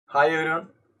Hi everyone.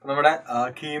 നമ്മുടെ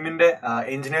KEAMന്റെ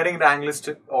engineering rank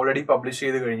list already publish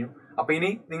ചെയ്ത് കഴിഞ്ഞു. അപ്പോൾ ഇനി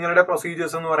നിങ്ങളുടെ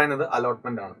പ്രൊസീജിയേഴ്സ് എന്ന് പറയുന്നത്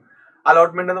അലോട്ട്മെന്റ് ആണ്.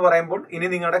 അലോട്ട്മെന്റ് എന്ന് പറയുമ്പോൾ ഇനി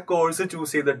നിങ്ങളുടെ കോഴ്സ്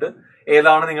ചൂസ് ചെയ്തിട്ട്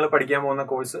ഏതാണ് നിങ്ങൾ പഠിക്കാൻ പോകുന്ന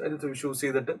കോഴ്സ് അത് ചൂസ്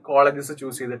ചെയ്തിട്ട് കോളേജസ്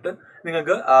ചൂസ് ചെയ്തിട്ട്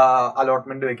നിങ്ങൾക്ക്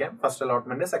അലോട്ട്മെന്റ് വെക്കാം. First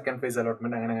allotment, second phase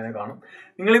allotment അങ്ങനെ കാണും.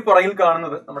 നിങ്ങൾ ഈ പുറകിൽ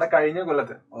കാണുന്നത് നമ്മുടെ കഴിഞ്ഞ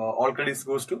കൊല്ലത്തെ all credits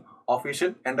goes to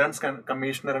official entrance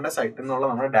കമ്മീഷണറിന്റെ സൈറ്റിൽ നിന്നുള്ള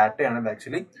നമ്മുടെ ഡാറ്റയാണ് ഇത്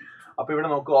ആക്ച്വലി. അപ്പൊ ഇവിടെ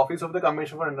നോക്കൂ, office of the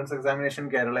commission for entrance examination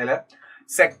കേരളയിലെ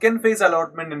second phase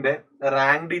അലോട്ട്മെന്റിന്റെ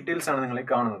rank details ആണ് നിങ്ങൾ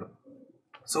കാണുന്നത്.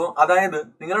 സോ അതായത്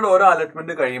നിങ്ങളുടെ ഓരോ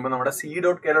അലോട്ട്മെന്റ് കഴിയുമ്പോൾ നമ്മുടെ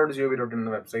c.kerala.gov.in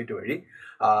എന്ന വെബ്സൈറ്റ് വഴി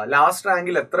ലാസ്റ്റ്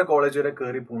റാങ്കിൽ എത്ര കോളേജ് വരെ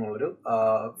കയറി പോകുന്നുള്ളൊരു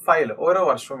ഫയൽ ഓരോ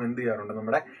വർഷവും എന്ത് ചെയ്യാറുണ്ട്,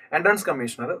 നമ്മുടെ എൻട്രൻസ്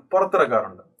കമ്മീഷണർ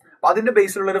പുറത്തിറക്കാറുണ്ട്. അപ്പൊ അതിന്റെ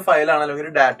ബേസിലുള്ള ഒരു ഫയലാണ് അല്ലെങ്കിൽ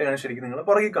ഒരു ഡാറ്റയാണ് ശരിക്കും നിങ്ങൾ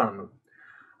പുറകിൽ കാണുന്നത്.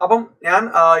 അപ്പം ഞാൻ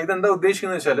ഇതെന്താ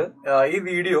ഉദ്ദേശിക്കുന്നത് വെച്ചാൽ, ഈ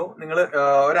വീഡിയോ നിങ്ങൾ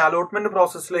ഒരു അലോട്ട്മെന്റ്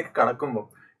പ്രോസസ്സിലേക്ക് കടക്കുമ്പോൾ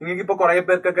നിങ്ങൾക്ക് ഇപ്പൊ കുറെ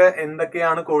പേർക്കൊക്കെ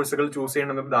എന്തൊക്കെയാണ് കോഴ്സുകൾ ചൂസ്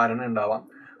ചെയ്യണമെന്ന് ധാരണ ഉണ്ടാവാം,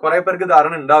 കുറെ പേർക്ക്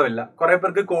ധാരണ ഉണ്ടാവില്ല, കുറെ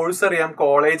പേർക്ക് കോഴ്സ് അറിയാം,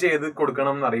 കോളേജ് ഏത്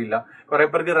കൊടുക്കണം എന്നറിയില്ല, കുറെ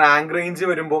പേർക്ക് റാങ്ക് റേഞ്ച്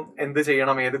വരുമ്പോൾ എന്ത്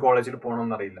ചെയ്യണം, ഏത് കോളേജിൽ പോകണം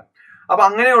എന്നറിയില്ല. അപ്പൊ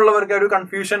അങ്ങനെയുള്ളവർക്ക് ഒരു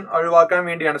കൺഫ്യൂഷൻ ഒഴിവാക്കാൻ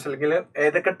വേണ്ടിയാണ്, അല്ലെങ്കിൽ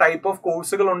ഏതൊക്കെ ടൈപ്പ് ഓഫ്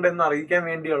കോഴ്സുകൾ ഉണ്ട് എന്ന് അറിയിക്കാൻ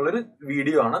വേണ്ടിയുള്ളൊരു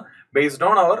വീഡിയോ ആണ് ബേസ്ഡ്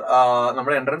ഓൺ അവർ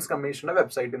നമ്മുടെ എൻട്രൻസ് കമ്മീഷന്റെ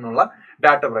വെബ്സൈറ്റിൽ നിന്നുള്ള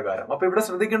ഡാറ്റ പ്രകാരം. അപ്പൊ ഇവിടെ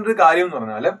ശ്രദ്ധിക്കേണ്ട ഒരു കാര്യം എന്ന്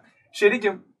പറഞ്ഞാൽ,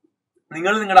 ശരിക്കും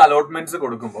നിങ്ങൾ നിങ്ങളുടെ അലോട്ട്മെന്റ്സ്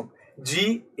കൊടുക്കുമ്പോൾ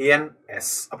GNS,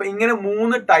 അപ്പൊ ഇങ്ങനെ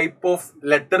 3 ടൈപ്പ് ഓഫ്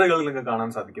ലെറ്ററുകൾ നിങ്ങൾക്ക് കാണാൻ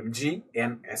സാധിക്കും.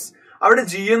 GNS, അവിടെ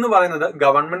G എന്ന് പറയുന്നത്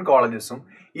ഗവൺമെന്റ് കോളേജസും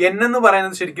N എന്ന്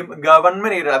പറയുന്നത് ശരിക്കും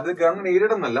ഗവൺമെന്റ് എയ്ഡഡ്, അത് ഗവൺമെന്റ്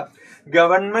എയ്ഡഡ് എന്നല്ല,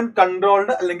 ഗവൺമെന്റ്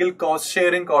കൺട്രോൾഡ് അല്ലെങ്കിൽ കോസ്റ്റ്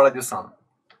ഷെയറിംഗ് കോളേജസ് ആണ്.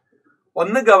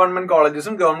 ഒന്ന് ഗവൺമെന്റ്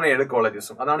കോളേജസും ഗവൺമെന്റ് എയ്ഡഡ്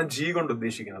കോളേജസും, അതാണ് G കൊണ്ട്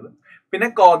ഉദ്ദേശിക്കുന്നത്. പിന്നെ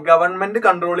ഗവൺമെന്റ്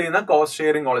കൺട്രോൾ ചെയ്യുന്ന cost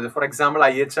sharing college, for example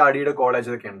IHRDയുടെ college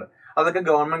ഒക്കെ ഉണ്ട്, അതൊക്കെ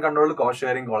government controlled cost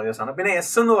sharing colleges ആണ്. പിന്നെ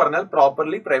S എന്ന് പറഞ്ഞാൽ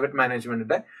പ്രോപ്പർലി പ്രൈവറ്റ്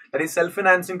മാനേജ്മെന്റിന്റെ സെൽഫ്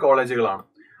ഫിനാൻസിങ് കോളേജുകളാണ്.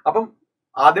 അപ്പം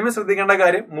ആദ്യമേ ശ്രദ്ധിക്കേണ്ട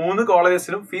കാര്യം, 3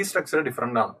 കോളേജസിലും ഫീസ് സ്ട്രക്ചർ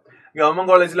ഡിഫറെന്റ് ആണ്.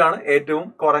 ഗവൺമെന്റ് കോളേജിലാണ് ഏറ്റവും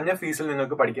കുറഞ്ഞ ഫീസിൽ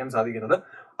നിങ്ങൾക്ക് പഠിക്കാൻ സാധിക്കുന്നത്.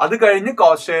 അത് കഴിഞ്ഞ്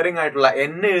കോസ്റ്റ് ഷെയറിംഗ് ആയിട്ടുള്ള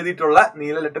N എഴുതിയിട്ടുള്ള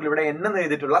നീല ലെറ്ററിൽ ഇവിടെ N എന്ന്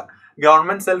എഴുതിയിട്ടുള്ള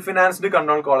ഗവൺമെന്റ് സെൽഫ് ഫിനാൻസ്ഡ്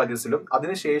കൺട്രോൾ കോളേജസിലും,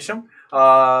 അതിനുശേഷം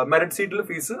മെറിറ്റ് സീറ്റിൽ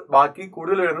ഫീസ് ബാക്കി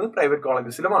കൂടുതൽ വരുന്നത് പ്രൈവറ്റ്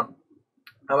കോളേജസിലുമാണ്.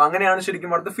 അപ്പൊ അങ്ങനെയാണ്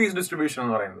ശരിക്കും അവിടുത്തെ ഫീസ് ഡിസ്ട്രിബ്യൂഷൻ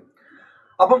എന്ന് പറയുന്നത്.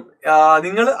 അപ്പം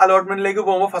നിങ്ങൾ അലോട്ട്മെന്റിലേക്ക്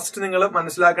പോകുമ്പോൾ ഫസ്റ്റ് നിങ്ങൾ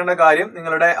മനസ്സിലാക്കേണ്ട കാര്യം,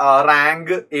 നിങ്ങളുടെ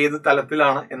റാങ്ക് ഏത്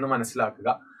തലത്തിലാണ് എന്ന് മനസ്സിലാക്കുക.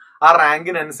 ആ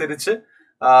റാങ്കിനനുസരിച്ച്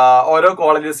ഓരോ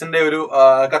കോളേജസിന്റെ ഒരു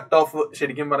കട്ട് ഓഫ്,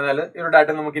 ശരിക്കും പറഞ്ഞാൽ ഈ ഒരു ഡാറ്റ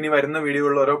നമുക്ക് ഇനി വരുന്ന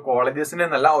വീഡിയോയിൽ ഓരോ കോളേജസിന്റെ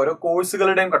എന്നല്ല ഓരോ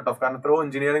കോഴ്സുകളുടെയും കട്ട് ഓഫ്, കാരണം എത്രയോ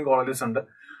എഞ്ചിനീയറിംഗ് കോളേജസ് ഉണ്ട്.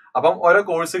 അപ്പം ഓരോ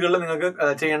കോഴ്സുകളിൽ നിങ്ങൾക്ക്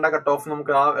ചെയ്യേണ്ട കട്ട് ഓഫ്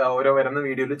നമുക്ക് ആ ഓരോ വരുന്ന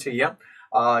വീഡിയോയിൽ ചെയ്യാം.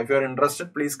 If you are interested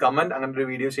please comment. അങ്ങനെ ഒരു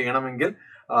വീഡിയോ ചെയ്യണമെങ്കിൽ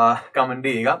കമന്റ്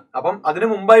ചെയ്യുക. അപ്പം അതിനു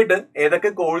മുമ്പായിട്ട് ഏതൊക്കെ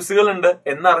കോഴ്സുകൾ ഉണ്ട്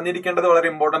എന്ന് അറിഞ്ഞിരിക്കേണ്ടത് വളരെ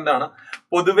ഇമ്പോർട്ടന്റ് ആണ്.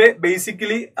 പൊതുവെ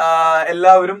ബേസിക്കലി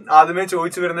എല്ലാവരും ആദ്യമേ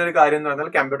ചോദിച്ചു വരുന്ന ഒരു കാര്യം എന്ന്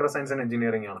പറഞ്ഞാൽ കമ്പ്യൂട്ടർ സയൻസ് ആൻഡ്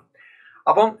എഞ്ചിനീയറിംഗ് ആണ്.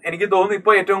 അപ്പം എനിക്ക് തോന്നുന്നു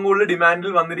ഇപ്പോൾ ഏറ്റവും കൂടുതൽ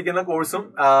ഡിമാൻഡിൽ വന്നിരിക്കുന്ന കോഴ്സും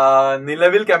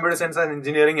നിലവിൽ കമ്പ്യൂട്ടർ സയൻസ് ആൻഡ്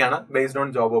എഞ്ചിനീയറിംഗ് ആണ്, ബേസ്ഡ് ഓൺ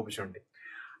ജോബ് ഓപ്പർച്യൂണിറ്റി.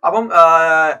 അപ്പം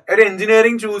ഒരു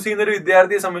എഞ്ചിനീയറിംഗ് ചൂസ് ചെയ്യുന്ന ഒരു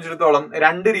വിദ്യാർത്ഥിയെ സംബന്ധിച്ചിടത്തോളം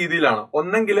 2 രീതിയിലാണ്.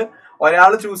 ഒന്നെങ്കിൽ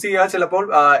ഒരാൾ ചൂസ് ചെയ്യുക ചിലപ്പോൾ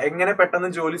എങ്ങനെ പെട്ടെന്ന്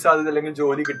ജോലി സാധ്യത അല്ലെങ്കിൽ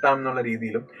ജോലി കിട്ടാം എന്നുള്ള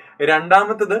രീതിയിലും,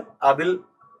 രണ്ടാമത്തത് അതിൽ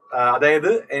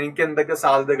അതായത് എനിക്ക് എന്തൊക്കെ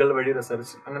സാധ്യതകൾ വഴി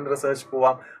റിസർച്ച്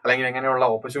പോവാം, അല്ലെങ്കിൽ എങ്ങനെയുള്ള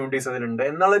ഓപ്പർച്യൂണിറ്റീസ് അതിലുണ്ട്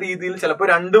എന്നുള്ള രീതിയിൽ ചിലപ്പോൾ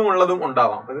രണ്ടും ഉള്ളതും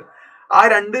ഉണ്ടാവാം. അത് ആ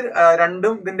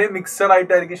രണ്ടും ഇതിന്റെ മിക്സർ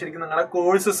ആയിട്ടായിരിക്കും ശരിക്കും നിങ്ങളുടെ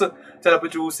കോഴ്സസ് ചിലപ്പോൾ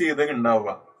ചൂസ് ചെയ്ത്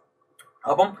ഉണ്ടാവുക.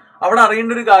 അപ്പം അവിടെ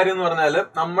അറിയേണ്ട ഒരു കാര്യം എന്ന് പറഞ്ഞാൽ,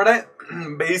 നമ്മുടെ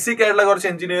ബേസിക് ആയിട്ടുള്ള കുറച്ച്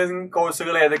എഞ്ചിനീയറിംഗ്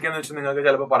കോഴ്സുകൾ ഏതൊക്കെയാന്ന് വെച്ചാൽ നിങ്ങൾക്ക്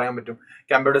ചിലപ്പോൾ പറയാൻ പറ്റും.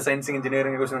 കമ്പ്യൂട്ടർ സയൻസ്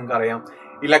എഞ്ചിനീയറിംഗിനെ കുറിച്ച് നിങ്ങൾക്ക് അറിയാം,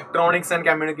 ഇലക്ട്രോണിക്സ് ആൻഡ്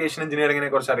കമ്മ്യൂണിക്കേഷൻ എഞ്ചിനീയറിംഗിനെ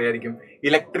കുറിച്ച് അറിയായിരിക്കും,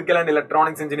 ഇലക്ട്രിക്കൽ ആൻഡ്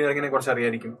ഇലക്ട്രോണിക്സ് എഞ്ചിനീയറിംഗിനെ കുറിച്ച്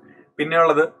അറിയായിരിക്കും,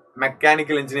 പിന്നെയുള്ളത്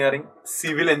മെക്കാനിക്കൽ എഞ്ചിനീയറിംഗ്,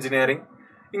 സിവിൽ എഞ്ചിനീയറിംഗ്,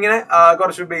 ഇങ്ങനെ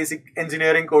കുറച്ച് ബേസിക്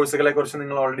എഞ്ചിനീയറിംഗ് കോഴ്സുകളെ കുറിച്ച്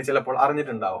നിങ്ങൾ ഓൾറെഡി ചിലപ്പോൾ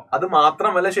അറിഞ്ഞിട്ടുണ്ടാവും. അത്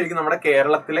മാത്രമല്ല ശരിക്കും നമ്മുടെ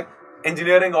കേരളത്തിലെ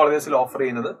എഞ്ചിനീയറിംഗ് കോളേജസിൽ ഓഫർ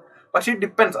ചെയ്യുന്നത്. പക്ഷെ ഇറ്റ്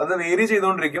ഡിപ്പെൻസ്, അത് വേരി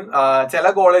ചെയ്തുകൊണ്ടിരിക്കും. ചില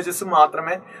കോളേജസ്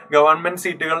മാത്രമേ ഗവൺമെന്റ്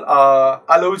സീറ്റുകൾ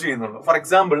അലോ ചെയ്യുന്നുള്ളൂ. ഫോർ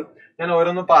എക്സാമ്പിൾ ഞാൻ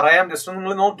ഓരോന്ന് പറയാം, ജസ്റ്റ്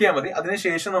നിങ്ങൾ നോക്കിയാൽ മതി.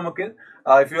 അതിനുശേഷം നമുക്ക്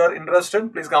if you are interested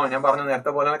please comment. ഞാൻ പറഞ്ഞ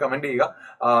നേരത്തെ പോലെ തന്നെ കമന്റ് ചെയ്യുക.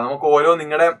 നമുക്ക് ഓരോ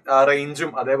നിങ്ങളുടെ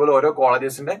റേഞ്ചും അതേപോലെ ഓരോ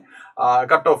കോളേജസിന്റെ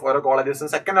കട്ട് ഓഫ്, ഓരോ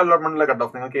കോളേജസും സെക്കൻഡ് അലോട്ട്മെന്റിലെ കട്ട്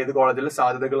ഓഫ്, നിങ്ങൾക്ക് ഏത് കോളേജിൽ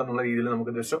സാധ്യതകൾ എന്നുള്ള രീതിയിൽ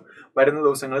നമുക്ക് ജസ്റ്റ് വരുന്ന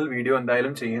ദിവസങ്ങളിൽ വീഡിയോ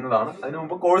എന്തായാലും ചെയ്യുന്നതാണ്. അതിനു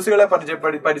മുമ്പ് കോഴ്സുകളെ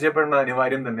പരിചയപ്പെടേണ്ടത്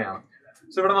അനിവാര്യം തന്നെയാണ്.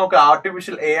 സോ ഇവിടെ നോക്കുക,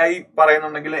 ആർട്ടിഫിഷ്യൽ AI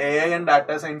പറയുന്നുണ്ടെങ്കിൽ AI ആൻഡ്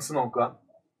ഡാറ്റ സയൻസ് നോക്കുക.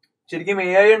 ശരിക്കും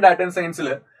AI ആൻഡ് ഡാറ്റ സയൻസിൽ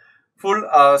ഫുൾ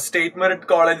സ്റ്റേറ്റ് മെറിറ്റ്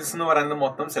കോളേജസ് എന്ന് പറയുന്നത്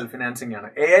മൊത്തം സെൽഫ് ഫിനാൻസിംഗ് ആണ്.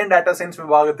 AI ആൻഡ് ഡാറ്റ സയൻസ്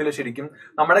വിഭാഗത്തിൽ ശരിക്കും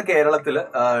നമ്മുടെ കേരളത്തിൽ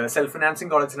സെൽഫ്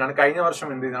ഫിനാൻസിംഗ് കോളേജിലാണ്. കഴിഞ്ഞ വർഷം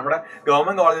എന്ത് ചെയ്തു, നമ്മുടെ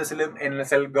government കോളേജസിലും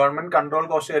government control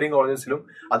cost sharing കോളേജസിലും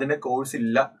അതിന്റെ കോഴ്സ്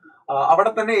ഇല്ല.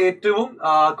 അവിടെ തന്നെ ഏറ്റവും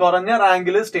കുറഞ്ഞ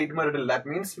റാങ്കിൽ സ്റ്റേറ്റ് മെറിറ്റ് ഇല്ല. That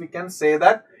means we can say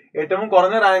that ഏറ്റവും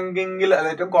കുറഞ്ഞ റാങ്കിങ്ങിൽ,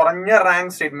 അതായത് ഏറ്റവും കുറഞ്ഞ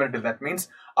റാങ്ക് സ്റ്റേറ്റ്മെന്റിൽ, ദാറ്റ് മീൻസ്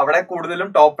അവിടെ കൂടുതലും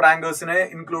ടോപ്പ് റാങ്കേഴ്സിനെ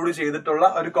ഇൻക്ലൂഡ് ചെയ്തിട്ടുള്ള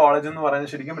ഒരു കോളേജ് എന്ന്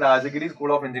പറയുന്നത് ശരിക്കും Rajagiri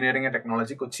school of engineering and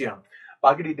technology കൊച്ചിയാണ്.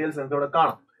 ബാക്കി ഡീറ്റെയിൽസ് നിങ്ങൾക്ക് ഇവിടെ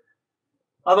കാണാം.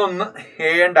 അതൊന്ന്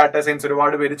AI ഡാറ്റ സയൻസ്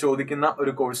ഒരുപാട് പേര് ചോദിക്കുന്ന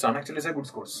ഒരു കോഴ്സാണ്. Actually it's A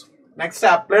good course. Next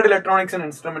applied electronics and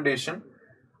instrumentation,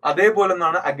 അതേപോലെ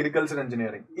ഒന്നാണ് അഗ്രികൾച്ചർ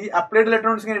എഞ്ചിനീയറിംഗ്. ഈ applied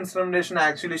electronics and instrumentation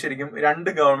actually ശരിക്കും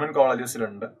 2 ഗവൺമെന്റ്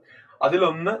കോളേജസിലുണ്ട്.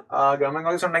 അതിലൊന്ന് ഗവൺമെന്റ്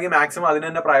കോളേജ് ഉണ്ടെങ്കിൽ മാക്സിമം അതിന്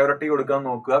തന്നെ പ്രയോറിറ്റി കൊടുക്കാൻ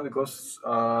നോക്കുക, ബിക്കോസ്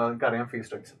നമുക്കറിയാം ഫീസ്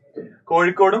സ്ട്രക്ചർ.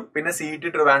 കോഴിക്കോടും പിന്നെ CET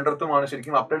ട്രിവാൻഡ്രത്തുമാണ്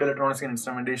ശരിക്കും അപ്ലൈഡ് ഇലക്ട്രോണിക്സ് ആൻഡ്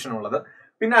ഇൻസ്ട്രുമെന്റേഷൻ ഉള്ളത്.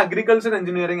 പിന്നെ അഗ്രികൾച്ചർ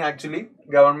എഞ്ചിനീയറിംഗ് ആക്ച്വലി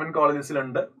ഗവൺമെന്റ്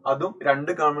കോളേജസിലുണ്ട്. അതും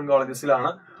 2 ഗവൺമെന്റ്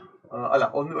കോളേജസിലാണ്,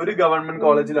 ഒരു ഗവൺമെന്റ്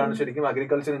കോളേജിലാണ് ശരിക്കും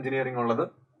അഗ്രികൾച്ചർ എഞ്ചിനീയറിംഗ് ഉള്ളത്.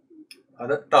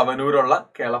 അത് തവനൂരുള്ള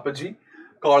കേളപ്പജി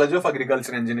കോളേജ് ഓഫ്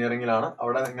അഗ്രികൾച്ചർ എഞ്ചിനീയറിംഗിലാണ്.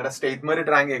 അവിടെ നിങ്ങളുടെ സ്റ്റേറ്റ്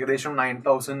മെറിറ്റ് റാങ്ക് ഏകദേശം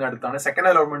 9000 അടുത്താണ് സെക്കൻഡ്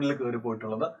അലോട്ട്മെന്റിൽ കയറി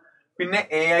പോയിട്ടുള്ളത്. പിന്നെ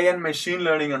AI ആൻഡ് മെഷീൻ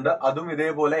ലേണിംഗ് ഉണ്ട്. അതും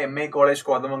ഇതേപോലെ MA കോളേജ്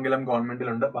കോതമംഗലം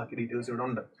ഗവൺമെന്റിലുണ്ട്. ബാക്കി ഡീറ്റെയിൽസ് ഇവിടെ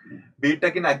ഉണ്ട്.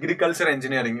 BTech ഇൻ അഗ്രികൾച്ചർ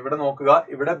എഞ്ചിനീയറിംഗ്, ഇവിടെ നോക്കുക,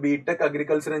 ഇവിടെ BTech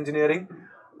അഗ്രികൾച്ചർ എഞ്ചിനീയറിംഗ്,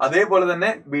 അതേപോലെ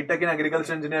തന്നെ BTech in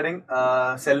agriculture engineering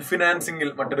self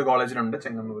ഫിനാൻസിംഗിൽ മറ്റൊരു കോളേജിലുണ്ട്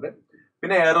ചെങ്ങന്നൂര്.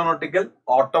 പിന്നെ എയറോനോട്ടിക്കൽ,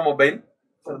 ഓട്ടോമൊബൈൽ,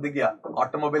 ശ്രദ്ധിക്കുക,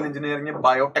 automobile engineering,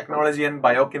 biotechnology and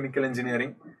biochemical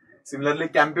engineering, similarly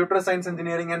computer science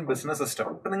engineering and business system.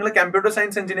 അപ്പൊ നിങ്ങൾ കമ്പ്യൂട്ടർ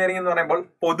സയൻസ് എഞ്ചിനീയറിംഗ് എന്ന് പറയുമ്പോൾ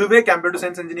പൊതുവെ computer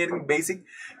science engineering, basic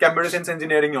computer science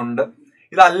engineering ഉണ്ട്.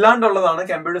 ഇതല്ലാണ്ടുള്ളതാണ്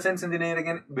computer science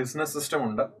engineering and business system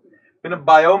ഉണ്ട്. പിന്നെ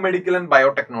biomedical and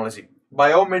biotechnology.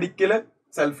 Biomedical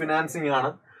self financing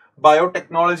ആണ്,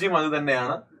 ബയോടെക്നോളജിയും അത്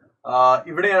തന്നെയാണ്.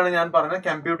 ഇവിടെയാണ് ഞാൻ പറഞ്ഞ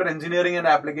computer engineering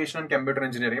and application and computer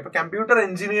engineering. അപ്പൊ computer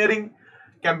engineering,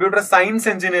 computer science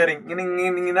engineering,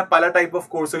 ഇങ്ങനെ പല ടൈപ്പ് ഓഫ്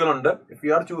കോഴ്സുകളുണ്ട്. If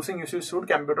you are choosing you should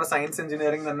computer science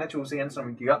engineering തന്നെ ചൂസ് ചെയ്യാൻ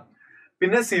ശ്രമിക്കുക.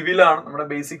 പിന്നെ സിവിലാണ്, നമ്മുടെ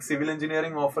ബേസിക് സിവിൽ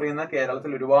എഞ്ചിനീയറിംഗ് ഓഫർ ചെയ്യുന്ന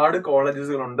കേരളത്തിൽ ഒരുപാട്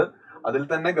കോളേജസുകളുണ്ട്. അതിൽ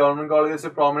തന്നെ ഗവൺമെന്റ്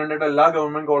കോളേജസ്, പ്രോമിനന്റ് ആയിട്ട് എല്ലാ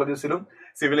ഗവൺമെന്റ് കോളേജസിലും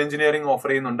സിവിൽ എഞ്ചിനീയറിംഗ്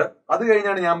ഓഫർ ചെയ്യുന്നുണ്ട്. അത്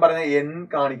കഴിഞ്ഞാണ് ഞാൻ പറഞ്ഞ N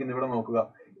കാണിക്കുന്നത്. ഇവിടെ നോക്കുക,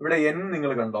 ഇവിടെ N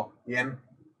നിങ്ങൾ കണ്ടോ?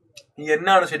 ഈ N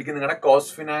ആണ് ശരിക്കും നിങ്ങളുടെ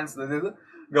കോസ്റ്റ് ഫിനാൻസ്, അതായത്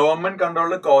government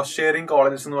controlled cost sharing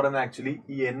colleges എന്ന് പറയുന്നത് ആക്ച്വലി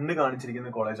ഈ N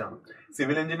കാണിച്ചിരിക്കുന്ന കോളേജാണ്.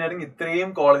 സിവിൽ എഞ്ചിനീയറിംഗ് ഇത്രയും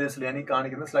കോളേജസിൽ ഞാൻ ഈ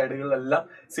കാണിക്കുന്ന സ്ലൈഡുകളിലെല്ലാം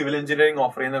സിവിൽ എഞ്ചിനീയറിംഗ്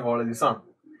ഓഫർ ചെയ്യുന്ന കോളേജസ് ആണ്.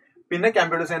 പിന്നെ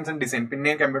കമ്പ്യൂട്ടർ സയൻസ് ആൻഡ് ഡിസൈൻ,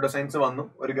 പിന്നെയും കമ്പ്യൂട്ടർ സയൻസ് വന്നു,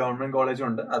 ഒരു ഗവൺമെന്റ് കോളേജും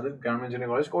ഉണ്ട്, അത് ഗവൺമെന്റ്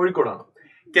എഞ്ചിനീയറിംഗ് കോളേജ് കോഴിക്കോടാണ്.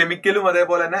 കെമിക്കലും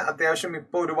അതേപോലെ തന്നെ അത്യാവശ്യം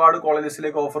ഇപ്പോൾ ഒരുപാട്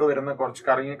കോളേജസിലേക്ക് ഓഫർ വരുന്ന,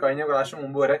 കഴിഞ്ഞ പ്രാവശ്യം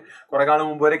മുമ്പ് വരെ, കുറെ കാലം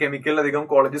മുമ്പ് വരെ കെമിക്കലിൽ അധികം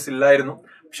കോളേജസ് ഇല്ലായിരുന്നു.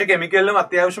 പക്ഷെ കെമിക്കലിലും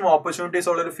അത്യാവശ്യം ഓപ്പർച്യൂണിറ്റീസ്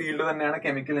ഉള്ള ഒരു ഫീൽഡ് തന്നെയാണ്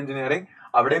കെമിക്കൽ എഞ്ചിനീയറിംഗ്.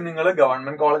 അവിടെയും നിങ്ങൾ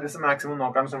ഗവൺമെന്റ് കോളേജസ് മാക്സിമം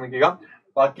നോക്കാൻ ശ്രമിക്കുക.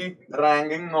 ബാക്കി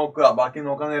റാങ്കിങ് നോക്കുക. ബാക്കി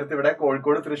നോക്കാൻ നേരത്തെ ഇവിടെ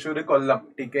കോഴിക്കോട്, തൃശ്ശൂർ, കൊല്ലം,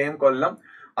 TKM കൊല്ലം,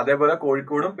 അതേപോലെ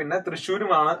കോഴിക്കോടും പിന്നെ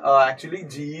തൃശ്ശൂരുമാണ്. ആക്ച്വലി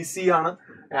GEC ആണ്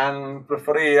ഞാൻ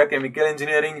പ്രിഫർ ചെയ്യുക chemical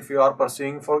engineering. If you are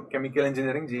പർസ്യൂയിങ് four chemical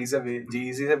engineering, GEC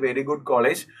is A very good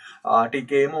college.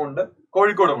 TKM ഉണ്ട്,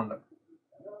 കോഴിക്കോടും ഉണ്ട്.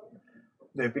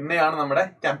 പിന്നെയാണ് നമ്മുടെ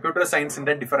കമ്പ്യൂട്ടർ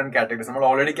സയൻസിന്റെ ഡിഫറെന്റ് കാറ്റഗറീസ്. നമ്മൾ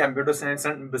already computer science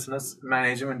and business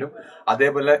മാനേജ്മെന്റും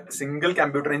അതേപോലെ സിംഗിൾ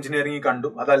കമ്പ്യൂട്ടർ എഞ്ചിനീയറിംഗ്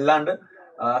കണ്ടു. അതല്ലാണ്ട്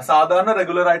സാധാരണ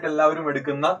റെഗുലർ ആയിട്ട് എല്ലാവരും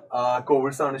എടുക്കുന്ന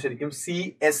കോഴ്സാണ് ശരിക്കും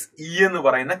CSE എന്ന്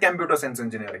പറയുന്ന കമ്പ്യൂട്ടർ സയൻസ്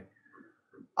എഞ്ചിനീയറിംഗ്.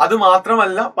 അത്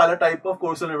മാത്രമല്ല പല ടൈപ്പ് ഓഫ്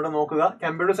കോഴ്സുകൾ ഇവിടെ നോക്കുക.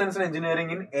 Computer science and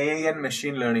engineering in AI and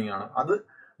machine learning ആണ്. അത്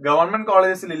ഗവൺമെന്റ്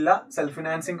കോളേജസിൽ ഇല്ല, self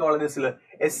financing കോളേജസിൽ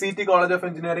SCT college of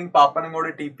engineering Pappanamcode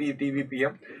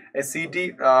TVPM. SCT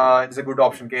it's A good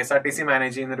option. KSRTC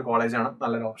manage ചെയ്യുന്ന ഒരു കോളേജാണ്,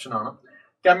 നല്ലൊരു ഓപ്ഷൻ ആണ്.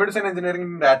 Computer science engineering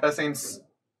in data science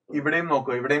ഇവിടെയും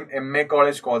നോക്കുക. ഇവിടെയും MA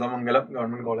കോളേജ് കോതമംഗലം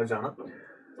ഗവൺമെന്റ് കോളേജാണ്.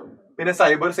 പിന്നെ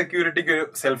സൈബർ സെക്യൂരിറ്റിക്ക് ഒരു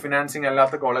സെൽഫ് ഫിനാൻസിംഗ്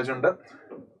അല്ലാത്ത കോളേജ് ഉണ്ട്.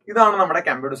 ഇതാണ് നമ്മുടെ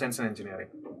കമ്പ്യൂട്ടർ സയൻസ് ആൻഡ്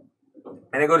എഞ്ചിനീയറിംഗ്.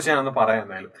 അതിനെക്കുറിച്ച് ഞാനൊന്ന് പറയാം.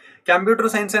 എന്തായാലും കമ്പ്യൂട്ടർ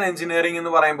സയൻസ് ആൻഡ് എഞ്ചിനീയറിംഗ്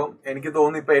എന്ന് പറയുമ്പോൾ എനിക്ക്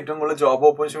തോന്നുന്നു ഇപ്പൊ ഏറ്റവും കൂടുതൽ ജോബ്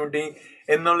ഓപ്പർച്യൂണിറ്റി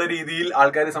എന്നുള്ള രീതിയിൽ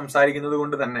ആൾക്കാർ സംസാരിക്കുന്നത്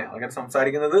കൊണ്ട് തന്നെ, ആൾക്കാർ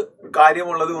സംസാരിക്കുന്നത്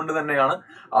കാര്യമുള്ളത് കൊണ്ട് തന്നെയാണ്.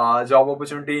 ജോബ്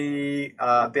ഓപ്പർച്യൂണിറ്റി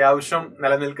അത്യാവശ്യം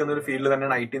നിലനിൽക്കുന്ന ഒരു ഫീൽഡ്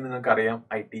തന്നെയാണ് IT. നിങ്ങൾക്ക് അറിയാം,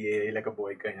 IT AI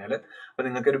പോയി കഴിഞ്ഞാൽ അപ്പൊ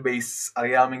നിങ്ങൾക്ക് ഒരു ബേസ്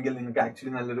അറിയാമെങ്കിൽ നിങ്ങൾക്ക്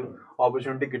ആക്ച്വലി നല്ലൊരു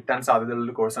ഓപ്പർച്യൂണിറ്റി കിട്ടാൻ സാധ്യതയുള്ള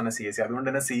ഒരു കോഴ്സാണ് CSE. അതുകൊണ്ട്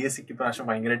തന്നെ CSEക്ക് ഇപ്രാവശ്യം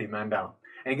ഭയങ്കര ഡിമാൻഡാണ്.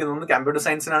 എനിക്ക് തോന്നുന്നു കമ്പ്യൂട്ടർ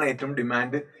സയൻസിനാണ് ഏറ്റവും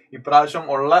ഡിമാൻഡ് ഇപ്രാവശ്യം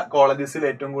ഉള്ള കോളേജസിൽ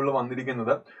ഏറ്റവും കൂടുതൽ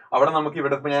വന്നിരിക്കുന്നത്. അവിടെ നമുക്ക്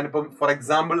ഇവിടെ ഇപ്പൊ ഞാനിപ്പം ഫോർ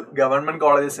എക്സാമ്പിൾ ഗവൺമെന്റ്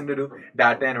കോളേജസിന്റെ ഒരു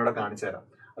ഡാറ്റ ഞാൻ ഇവിടെ കാണിച്ചു തരാം.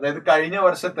 അതായത് കഴിഞ്ഞ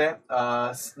വർഷത്തെ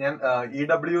ഞാൻ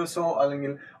EWSO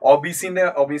അല്ലെങ്കിൽ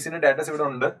OBCന്റെ ഡാറ്റാസ് ഇവിടെ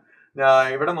ഉണ്ട്.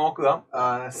 ഇവിടെ നോക്കുക,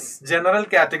 ജനറൽ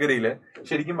കാറ്റഗറിയില്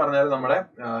ശരിക്കും പറഞ്ഞാൽ നമ്മുടെ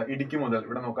ഇടുക്കി മുതൽ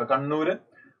ഇവിടെ നോക്കുക, കണ്ണൂര്,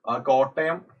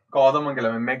 കോട്ടയം,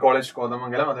 കോതമംഗലം, MA കോളേജ്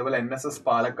കോതമംഗലം, അതേപോലെ NSS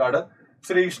പാലക്കാട്,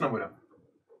 ശ്രീകൃഷ്ണപുരം,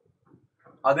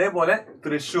 അതേപോലെ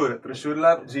തൃശ്ശൂരിലെ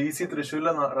GEC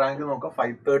തൃശ്ശൂരിലെ റാങ്ക് നോക്കുക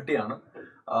 530 ആണ്.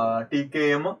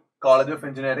 TKM college of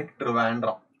engineering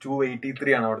Trivandrum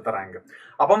 283 ആണ് അവിടുത്തെ റാങ്ക്.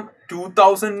 അപ്പം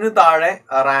 2000 താഴെ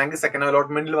റാങ്ക് സെക്കൻഡ്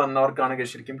അലോട്ട്മെന്റിൽ വന്നവർക്കാണ്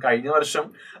ശരിക്കും കഴിഞ്ഞ വർഷം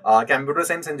കമ്പ്യൂട്ടർ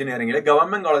സയൻസ് എഞ്ചിനീയറിംഗിൽ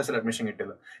ഗവൺമെന്റ് കോളേജിൽ അഡ്മിഷൻ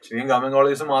കിട്ടിയത്. ശരിക്കും ഗവൺമെന്റ്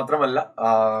കോളേജസ് മാത്രമല്ല,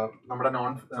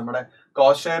 നമ്മുടെ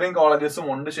കോസ്റ്റ് ഷെയറിംഗ് കോളേജസും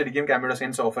ഉണ്ട് ശരിക്കും കമ്പ്യൂട്ടർ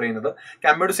സയൻസ് ഓഫർ ചെയ്യുന്നത്.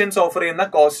 കമ്പ്യൂട്ടർ സയൻസ് ഓഫർ ചെയ്യുന്ന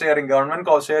cost sharing government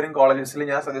cost sharing കോളേജസിൽ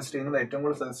ഞാൻ സജസ്റ്റ് ചെയ്യുന്നത് ഏറ്റവും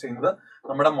കൂടുതൽ സജസ്റ്റ് ചെയ്യുന്നത്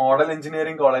നമ്മുടെ മോഡൽ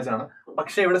എഞ്ചിനീയറിംഗ് കോളേജാണ്.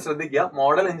 പക്ഷേ ഇവിടെ ശ്രദ്ധിക്കുക,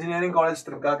 മോഡൽ എഞ്ചിനീയറിംഗ് കോളേജ്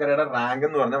തൃക്കാക്കരയുടെ റാങ്ക്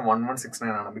എന്ന് പറഞ്ഞാൽ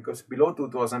 1169 ആണ്. ബിക്കോസ് ബിലോ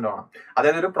 2000 ആണ്.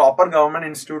 അതായത് ഒരു പ്രോപ്പർ ഗവൺമെന്റ്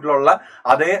ഇൻസ്റ്റിറ്റ്യൂട്ടിലുള്ള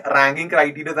അതേ റാങ്കിങ്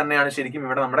ക്രൈറ്റീരിയ തന്നെയാണ് ശരിക്കും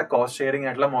ഇവിടെ നമ്മുടെ കോസ്റ്റ് ഷെയറിംഗ്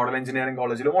ആയിട്ടുള്ള മോഡൽ എഞ്ചിനീയറിംഗ്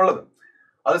കോളേജിലും ഉള്ളത്.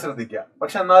 അത് ശ്രദ്ധിക്കുക.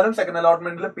 പക്ഷെ എന്നാലും സെക്കൻഡ്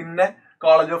അലോട്ട്മെന്റിൽ പിന്നെ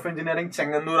കോളേജ് ഓഫ് എഞ്ചിനീയറിംഗ്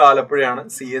ചെങ്ങന്നൂർ ആലപ്പുഴയാണ്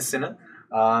CS-ന്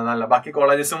നല്ല. ബാക്കി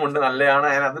കോളേജസും ഉണ്ട്, നല്ലതാണ്.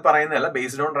 ഞാൻ അത് പറയുന്നതല്ല,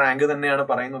 ബേസ്ഡ് ഓൺ റാങ്ക് തന്നെയാണ്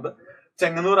പറയുന്നത്.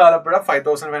 ചെങ്ങന്നൂർ ആലപ്പുഴ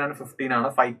 5515 ആണ്.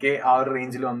 5K ആ ഒരു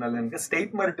റേഞ്ചിൽ വന്നാൽ നിങ്ങൾക്ക്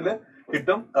സ്റ്റേറ്റ് മെറിറ്റിൽ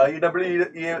കിട്ടും.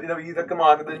 ഇതൊക്കെ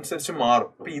മാറുന്നതനുസരിച്ച് മാറും.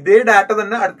 അപ്പൊ ഇതേ ഡാറ്റ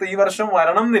തന്നെ അടുത്ത ഈ വർഷം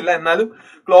വരണം എന്നില്ല. എന്നാലും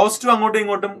ക്ലോസ് ടു അങ്ങോട്ടും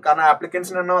ഇങ്ങോട്ടും, കാരണം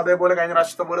ആപ്ലിക്കൻസിന് എണ്ണം അതേപോലെ കഴിഞ്ഞ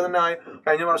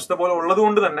വർഷത്തെ പോലെ ഉള്ളത്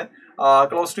കൊണ്ട് തന്നെ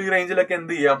ക്ലോസ് ടു ഈ റേഞ്ചിലൊക്കെ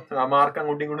എന്ത് ചെയ്യാം, മാർക്ക്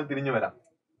അങ്ങോട്ടും ഇങ്ങോട്ടും തിരിഞ്ഞു വരാം.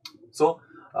 സോ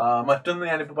മറ്റൊന്ന്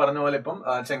ഞാനിപ്പോ പറഞ്ഞ പോലെ ഇപ്പം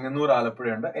ചെങ്ങന്നൂർ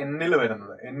ആലപ്പുഴയുണ്ട്. എന്നിൽ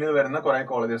വരുന്ന കുറെ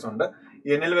കോളേജസ് ഉണ്ട്.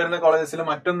 എന്നിൽ വരുന്ന കോളേജസിൽ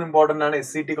മറ്റൊന്ന് ഇമ്പോർട്ടന്റ് ആണ്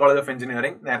SCT കോളേജ് ഓഫ്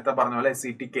എഞ്ചിനീയറിംഗ്. നേരത്തെ പറഞ്ഞ പോലെ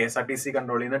SCT KSRTC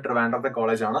കൺട്രോൾ ചെയ്യുന്ന ട്രിവാൻഡ്രത്തെ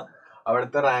കോളേജാണ്.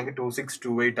 അവിടുത്തെ റാങ്ക്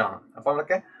 2628 ആണ്. അപ്പൊ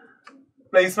അതൊക്കെ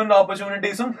പ്ലേസ്മെന്റ്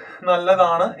ഓപ്പർച്യൂണിറ്റീസും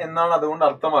നല്ലതാണ് എന്നാണ് അതുകൊണ്ട്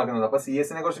അർത്ഥമാക്കുന്നത്. അപ്പൊ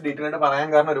CS-നെ കുറിച്ച് ഡീറ്റെയിൽ ആയിട്ട് പറയാൻ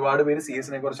കാരണം ഒരുപാട് പേര്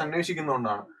CS-നെ കുറിച്ച്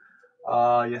അന്വേഷിക്കുന്നതുകൊണ്ടാണ്.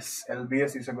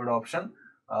 LBS is A good option.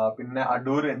 പിന്നെ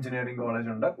അടൂർ എഞ്ചിനീയറിംഗ് കോളേജ്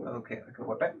ഉണ്ട്. അതൊക്കെ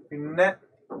പോട്ടെ. പിന്നെ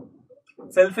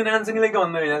സെൽഫ് ഫിനാൻസിംഗിലേക്ക്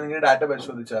വന്നു കഴിഞ്ഞാൽ നിങ്ങൾ ഡാറ്റ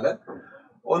പരിശോധിച്ചാല്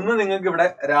ഒന്ന് നിങ്ങൾക്ക് ഇവിടെ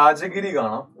രാജഗിരി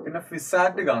കാണാം, പിന്നെ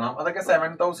ഫിസാറ്റ് കാണാം. അതൊക്കെ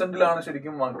 7000-ലാണ്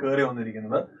ശരിക്കും കയറി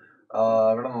വന്നിരിക്കുന്നത്.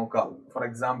 ഇവിടെ നോക്കാം. ഫോർ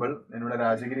എക്സാമ്പിൾ ഞാനിവിടെ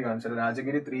രാജഗിരി കാണിച്ചാൽ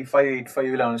രാജഗിരി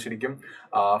 3585-ലാണ് ശരിക്കും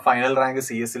ഫൈനൽ റാങ്ക്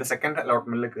CS-ൽ സെക്കൻഡ്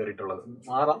അലോട്ട്മെന്റിൽ കയറിയിട്ടുള്ളത്.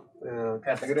 മാറാം,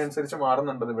 കാറ്റഗറി അനുസരിച്ച്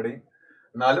മാറുന്നുണ്ട് ഇവിടെയും.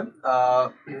 എന്നാലും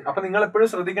അപ്പൊ നിങ്ങൾ എപ്പോഴും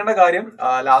ശ്രദ്ധിക്കേണ്ട കാര്യം,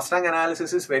 last rank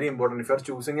analysis is very important. If you are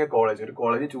choosing A college, ഒരു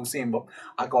കോളേജ് ചൂസ് ചെയ്യുമ്പോൾ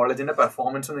ആ കോളേജിന്റെ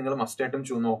പെർഫോമൻസ് നിങ്ങൾ മസ്റ്റ് ആയിട്ടും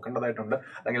നോക്കേണ്ടതായിട്ടുണ്ട്.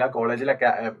 അല്ലെങ്കിൽ ആ കോളേജിലെ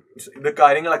ഇത്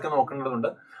കാര്യങ്ങളൊക്കെ നോക്കേണ്ടതുണ്ട്.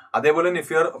 അതേപോലെ തന്നെ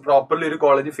ഇഫ് യു ആർ പ്രോപ്പർലി ഒരു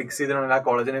കോളേജ് ഫിക്സ് ചെയ്തിട്ടുണ്ടെങ്കിൽ ആ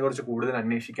കോളേജിനെ കുറിച്ച് കൂടുതൽ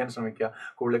അന്വേഷിക്കാൻ ശ്രമിക്കുക,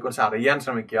 കൂടുതലെ കുറിച്ച് അറിയാൻ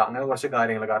ശ്രമിക്കുക. അങ്ങനെ കുറച്ച്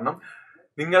കാര്യങ്ങൾ. കാരണം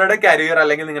നിങ്ങളുടെ കരിയർ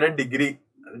അല്ലെങ്കിൽ നിങ്ങളുടെ ഡിഗ്രി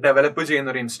ഡെവലപ്പ് ചെയ്യുന്ന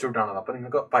ഒരു ഇൻസ്റ്റിറ്റ്യൂട്ട് ആണ്. അപ്പൊ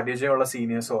നിങ്ങൾക്ക് പരിചയമുള്ള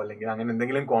സീനിയേഴ്സോ അല്ലെങ്കിൽ അങ്ങനെ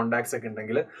എന്തെങ്കിലും കോൺടാക്ട്സ് ഒക്കെ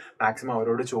ഉണ്ടെങ്കിൽ മാക്സിമം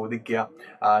അവരോട് ചോദിക്കുക.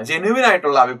 ജെന്യുവിൻ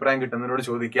ആയിട്ടുള്ള അഭിപ്രായം കിട്ടുന്നവരോട്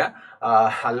ചോദിക്കുക.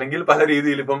 അല്ലെങ്കിൽ പല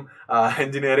രീതിയിൽ ഇപ്പം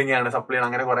എഞ്ചിനീയറിംഗ് ആണ്, സപ്ലൈ ആണ്,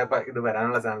 അങ്ങനെ കുറെ ഇത്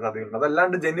വരാനുള്ള സാധ്യതയുണ്ട്.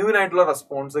 അതല്ലാണ്ട് ജെന്യുവിൻ ആയിട്ടുള്ള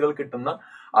റെസ്പോൺസുകൾ കിട്ടുന്ന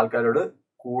ആൾക്കാരോട്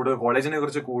കോളേജിനെ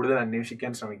കുറിച്ച് കൂടുതൽ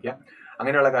അന്വേഷിക്കാൻ ശ്രമിക്കുക.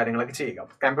 അങ്ങനെയുള്ള കാര്യങ്ങളൊക്കെ ചെയ്യുക.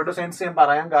 കമ്പ്യൂട്ടർ സയൻസ് ഞാൻ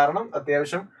പറയാൻ കാരണം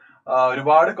അത്യാവശ്യം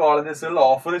ഒരുപാട് കോളേജസുകൾ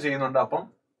ഓഫർ ചെയ്യുന്നുണ്ട്. അപ്പം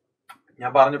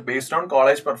ഞാൻ പറഞ്ഞു, ബേസ്ഡ് ഓൺ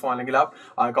കോളേജ് പെർഫോം അല്ലെങ്കിൽ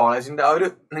ആ കോളേജിന്റെ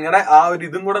നിങ്ങളുടെ ഒരു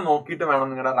ഇതും കൂടെ നോക്കിയിട്ട് വേണം,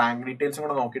 നിങ്ങളുടെ റാങ്ക് ഡീറ്റെയിൽസും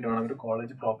കൂടെ നോക്കിയിട്ട് വേണം ഒരു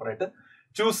കോളേജ് പ്രോപ്പറായിട്ട്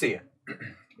ചൂസ് ചെയ്യാൻ.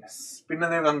 പിന്നെ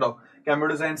നിങ്ങൾ കണ്ടോ,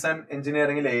 കമ്പ്യൂട്ടർ സയൻസ് ആൻഡ്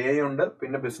എഞ്ചിനീയറിംഗിൽ AI ഉണ്ട്,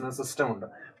 പിന്നെ ബിസിനസ് സിസ്റ്റം ഉണ്ട്.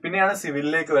 പിന്നെയാണ്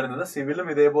സിവിലിലേക്ക് വരുന്നത്. സിവിലും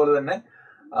ഇതേപോലെ തന്നെ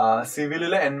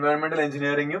സിവിലിലെ എൻവയോൺമെന്റൽ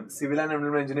എഞ്ചിനീയറിംഗും civil and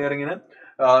എൻവയോൺമെന്റൽ എഞ്ചിനീയറിംഗിന്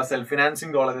self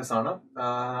financing colleges ആണ്.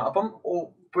 അപ്പം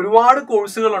ഒരുപാട്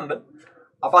കോഴ്സുകളുണ്ട്.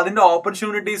 അപ്പൊ അതിന്റെ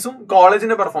ഓപ്പർച്യൂണിറ്റീസും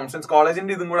കോളേജിന്റെ പെർഫോമൻസ്,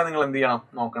 കോളേജിന്റെ ഇതും കൂടെ നിങ്ങൾ എന്ത് ചെയ്യണം,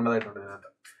 നോക്കേണ്ടതായിട്ടുണ്ട് ഇതിനകത്ത്.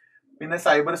 പിന്നെ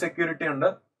സൈബർ സെക്യൂരിറ്റി ഉണ്ട്.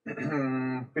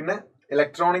 പിന്നെ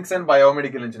ഇലക്ട്രോണിക്സ് ആൻഡ്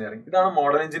ബയോമെഡിക്കൽ എഞ്ചിനീയറിംഗ്, ഇതാണ്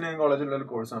മോഡൽ എഞ്ചിനീയറിംഗ് കോളേജിലുള്ള ഒരു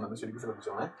കോഴ്സാണ്. അത് ശരിക്കും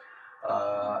ശ്രദ്ധിച്ചോണേ.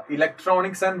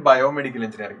 Electronics and biomedical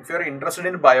engineering. If you are interested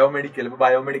in biomedical,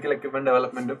 biomedical equipment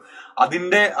ഡെവലപ്മെന്റും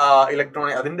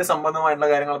അതിന്റെ സംബന്ധമായിട്ടുള്ള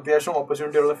കാര്യങ്ങൾ അത്യാവശ്യം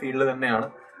ഓപ്പർച്യൂണിറ്റി ഉള്ള ഫീൽഡ് തന്നെയാണ്.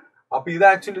 അപ്പൊ ഇത്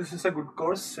actually this is A good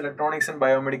course, electronics and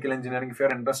biomedical engineering. If you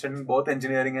are interested in both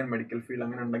engineering and medical field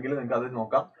അങ്ങനെ ഉണ്ടെങ്കിൽ നിങ്ങൾക്ക് അത്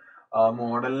നോക്കാം.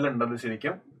 മോഡലിലുണ്ടത്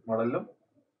ശരിക്കും, മോഡലിലും.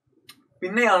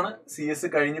 പിന്നെയാണ് CS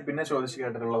കഴിഞ്ഞ് പിന്നെ ചോദിച്ചു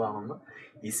കേട്ടിട്ടുള്ളതാണെന്ന്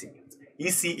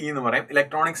ECE എന്ന് പറയും.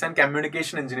 ഇലക്ട്രോണിക്സ് ആൻഡ്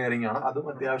കമ്മ്യൂണിക്കേഷൻ എഞ്ചിനീയറിംഗ് ആണ്. അതും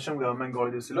അത്യാവശ്യം ഗവൺമെന്റ്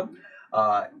കോളേജസിലും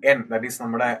ദാറ്റ് ഈസ്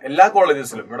നമ്മുടെ എല്ലാ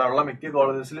കോളേജസിലും, ഇവിടെ ഉള്ള മിക്ക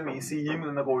കോളേജസിലും ECE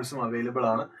എന്ന കോഴ്സും അവൈലബിൾ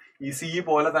ആണ്. ECE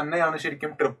പോലെ തന്നെയാണ്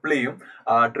ശരിക്കും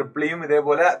ട്രിപ്പിളിയും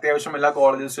ഇതേപോലെ അത്യാവശ്യം എല്ലാ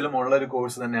കോളേജസിലും ഉള്ള ഒരു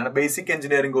കോഴ്സ് തന്നെയാണ്. ബേസിക്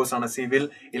എഞ്ചിനീയറിംഗ് കോഴ്സ് ആണ് സിവിൽ,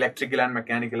 ഇലക്ട്രിക്കൽ ആൻഡ്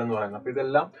മെക്കാനിക്കൽ എന്ന് പറയുന്നത്. അപ്പൊ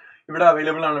ഇതെല്ലാം ഇവിടെ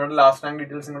അവൈലബിൾ ആണ്. ഇവിടെ ലാസ്റ്റ് റാങ്ക്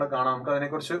ഡീറ്റെയിൽസ് ഇവിടെ കാണാം. നമുക്ക്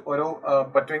അതിനെക്കുറിച്ച്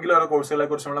പറ്റുമെങ്കിൽ ഓരോ കോഴ്സുകളെ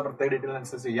കുറിച്ചുള്ള പ്രത്യേക ഡീറ്റെയിൽ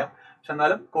അനുസരിച്ച് ചെയ്യാം. പക്ഷെ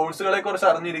എന്നാലും കോഴ്സുകളെ കുറിച്ച്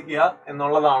അറിഞ്ഞിരിക്കുക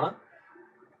എന്നുള്ളതാണ്.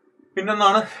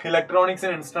 പിന്നൊന്നാണ് electronics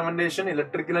and instrumentation,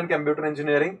 electrical and computer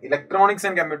engineering, electronics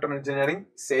and computer engineering,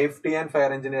 safety and fire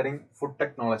engineering, food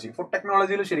technology. Food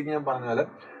ടെക്നോളജിയിൽ ശരിക്കും ഞാൻ പറഞ്ഞാൽ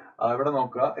ഇവിടെ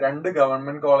നോക്കുക, 2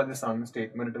 ഗവൺമെന്റ് കോളേജസ് ആണ്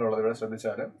സ്റ്റേറ്റ് മെറിറ്റിലുള്ളത്. ഇവിടെ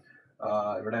ശ്രദ്ധിച്ചാൽ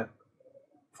ഇവിടെ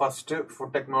ഫസ്റ്റ്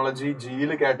ഫുഡ് ടെക്നോളജി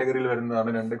Gയിൽ കാറ്റഗറിയിൽ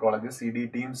വരുന്നതാണ് 2 കോളേജ്,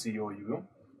 CDTയും COUയും.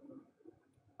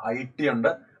 IT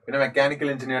ഉണ്ട്, പിന്നെ മെക്കാനിക്കൽ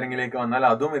എഞ്ചിനീയറിംഗിലേക്ക് വന്നാൽ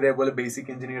അതും ഇതേപോലെ ബേസിക്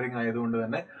എഞ്ചിനീയറിംഗ് ആയതുകൊണ്ട്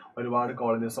തന്നെ ഒരുപാട്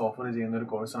കോളേജസ് ഓഫർ ചെയ്യുന്ന ഒരു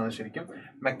കോഴ്സാണ് ശരിക്കും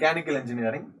മെക്കാനിക്കൽ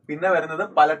എഞ്ചിനീയറിംഗ്. പിന്നെ വരുന്നത്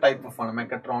പല ടൈപ്പ് ഓഫ് ആണ്.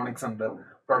 മെക്കട്രോണിക്സ് ഉണ്ട്,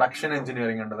 പ്രൊഡക്ഷൻ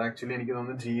എഞ്ചിനീയറിംഗ് ഉണ്ട്. ആക്ച്വലി എനിക്ക്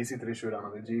തോന്നുന്നത് GEC തൃശ്ശൂരാണ്.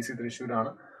 GEC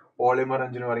തൃശ്ശൂരാണ്. Polymer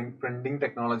engineering, printing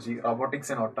technology,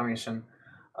 robotics and automation,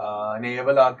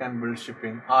 naval arc and build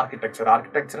shipping,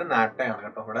 architecture നാട്ടയാണ്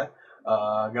കേട്ടോ. ഇവിടെ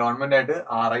ഗവൺമെന്റ് ആയിട്ട്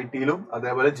RIT-യിലും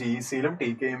അതേപോലെ GEC-യിലും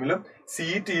TKM-ലും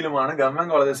CET-യിലുമാണ്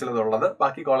ഗവൺമെന്റ് കോളേജസിൽ ഉള്ളത്.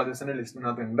 ബാക്കി കോളേജസിന്റെ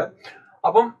ലിസ്റ്റിനകത്ത് ഉണ്ട്.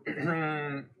 അപ്പം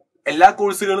എല്ലാ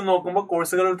കോഴ്സുകളും നോക്കുമ്പോൾ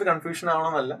കോഴ്സുകളെടുത്ത് കൺഫ്യൂഷൻ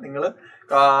ആവണമെന്നല്ല. നിങ്ങൾ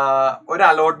ഒരു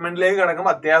അലോട്ട്മെന്റിലേക്ക്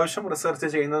കിടക്കുമ്പോൾ അത്യാവശ്യം റിസർച്ച്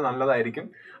ചെയ്യുന്നത് നല്ലതായിരിക്കും.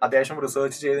 അത്യാവശ്യം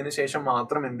റിസർച്ച് ചെയ്തതിന് ശേഷം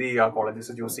മാത്രം എന്ത് ചെയ്യുക,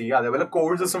 കോളേജസ് ചൂസ് ചെയ്യുക. അതേപോലെ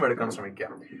കോഴ്സസും എടുക്കാൻ ശ്രമിക്കുക.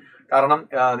 കാരണം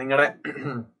നിങ്ങളുടെ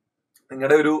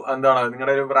ഒരു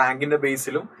നിങ്ങളുടെ ഒരു റാങ്കിന്റെ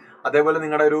ബേസിലും അതേപോലെ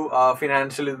നിങ്ങളുടെ ഒരു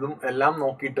ഫിനാൻഷ്യൽ ഇതും എല്ലാം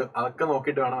നോക്കിയിട്ട് അതൊക്കെ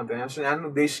നോക്കിയിട്ട് വേണം അത്യാവശ്യം. ഞാൻ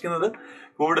ഉദ്ദേശിക്കുന്നത്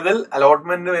കൂടുതൽ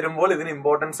അലോട്ട്മെന്റ് വരുമ്പോൾ ഇതിന്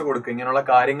ഇമ്പോർട്ടൻസ് കൊടുക്കുക, ഇങ്ങനെയുള്ള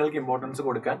കാര്യങ്ങൾക്ക് ഇമ്പോർട്ടൻസ്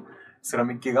കൊടുക്കാൻ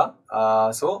ശ്രമിക്കുക.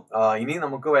 സോ ഇനി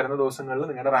നമുക്ക് വരുന്ന ദിവസങ്ങളിൽ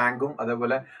നിങ്ങളുടെ റാങ്കും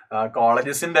അതേപോലെ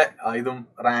കോളേജസിന്റെ ഇതും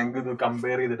റാങ്ക് ഇത്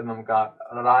കമ്പയർ ചെയ്തിട്ട് നമുക്ക്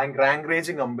റാങ്ക്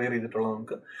റേഞ്ചും കമ്പയർ ചെയ്തിട്ടുള്ള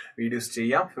നമുക്ക് വീഡിയോസ്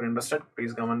ചെയ്യാം. If you interested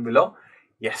please comment below.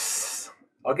 Yes,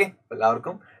 okay.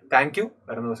 എല്ലാവർക്കും താങ്ക് യു.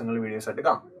 വരുന്ന ദിവസങ്ങളിൽ വീഡിയോസ് ആയിട്ട്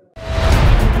കാണാം.